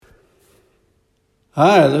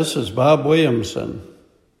Hi, this is Bob Williamson.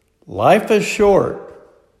 Life is short.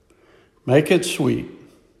 Make it sweet.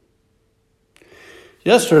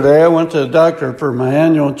 Yesterday, I went to the doctor for my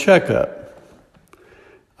annual checkup.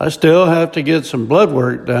 I still have to get some blood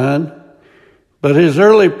work done, but his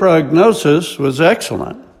early prognosis was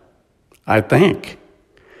excellent, I think.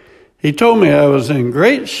 He told me I was in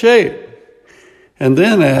great shape, and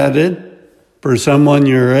then added, for someone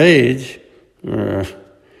your age,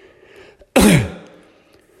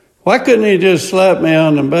 why couldn't he just slap me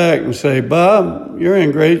on the back and say, Bob, you're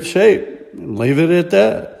in great shape, and leave it at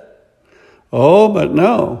that? Oh, but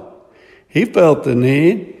no. He felt the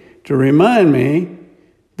need to remind me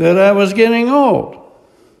that I was getting old.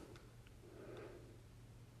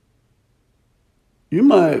 You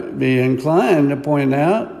might be inclined to point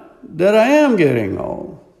out that I am getting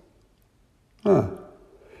old.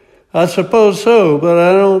 I suppose so, but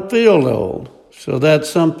I don't feel old, so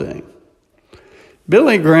that's something.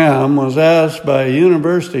 Billy Graham was asked by a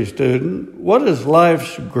university student, what is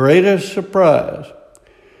life's greatest surprise?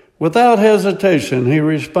 Without hesitation, he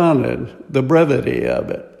responded, the brevity of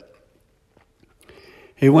it.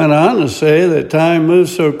 He went on to say that time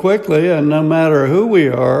moves so quickly, and no matter who we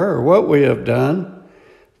are or what we have done,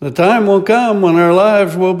 the time will come when our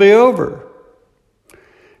lives will be over.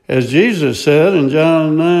 As Jesus said in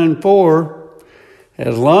John 9:4,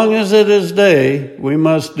 as long as it is day, we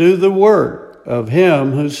must do the work of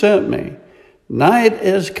him who sent me. Night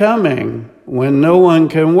is coming when no one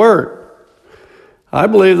can work. I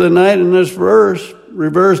believe the night in this verse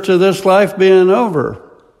refers to this life being over.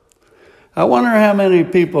 I wonder how many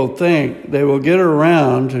people think they will get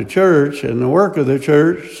around to church and the work of the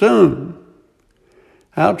church soon.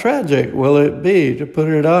 How tragic will it be to put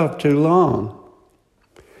it off too long?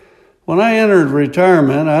 When I entered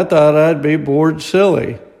retirement, I thought I'd be bored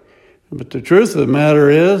silly. But the truth of the matter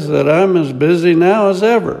is that I'm as busy now as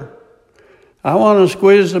ever. I want to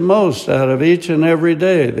squeeze the most out of each and every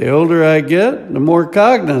day. The older I get, the more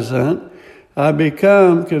cognizant I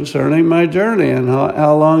become concerning my journey and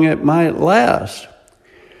how long it might last.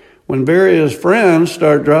 When various friends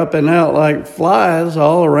start dropping out like flies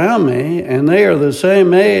all around me, and they are the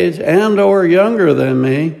same age and or younger than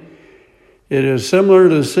me, it is similar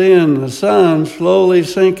to seeing the sun slowly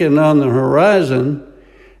sinking on the horizon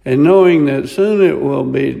and knowing that soon it will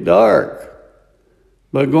be dark,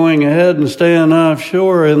 but going ahead and staying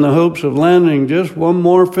offshore in the hopes of landing just one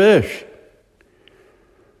more fish.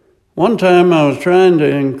 One time I was trying to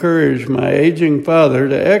encourage my aging father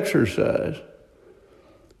to exercise,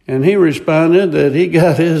 and he responded that he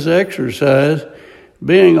got his exercise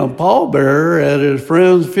being a pallbearer at his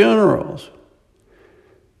friends' funerals.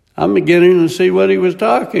 I'm beginning to see what he was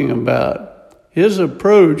talking about. His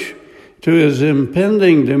approach to his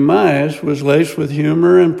impending demise was laced with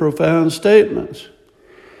humor and profound statements.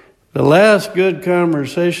 The last good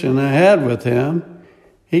conversation I had with him,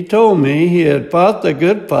 he told me he had fought the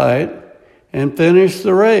good fight and finished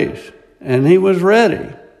the race, and he was ready.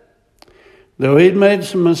 Though he'd made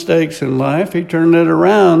some mistakes in life, he turned it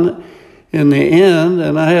around in the end,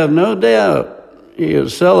 and I have no doubt he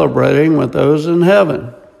is celebrating with those in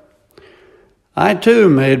heaven. I too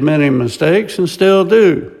made many mistakes and still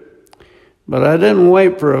do. But I didn't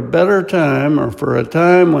wait for a better time or for a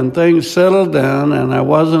time when things settled down and I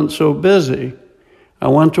wasn't so busy. I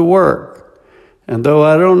went to work. And though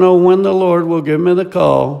I don't know when the Lord will give me the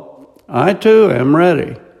call, I too am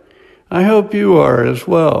ready. I hope you are as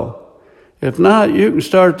well. If not, you can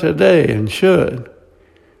start today and should.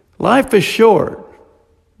 Life is short.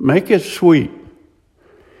 Make it sweet.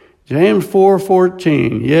 James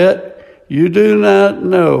 4:14, yet you do not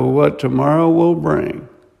know what tomorrow will bring.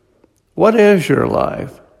 What is your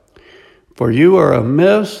life? For you are a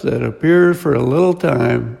mist that appears for a little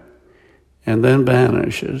time and then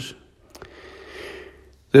vanishes.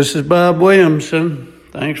 This is Bob Williamson.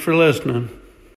 Thanks for listening.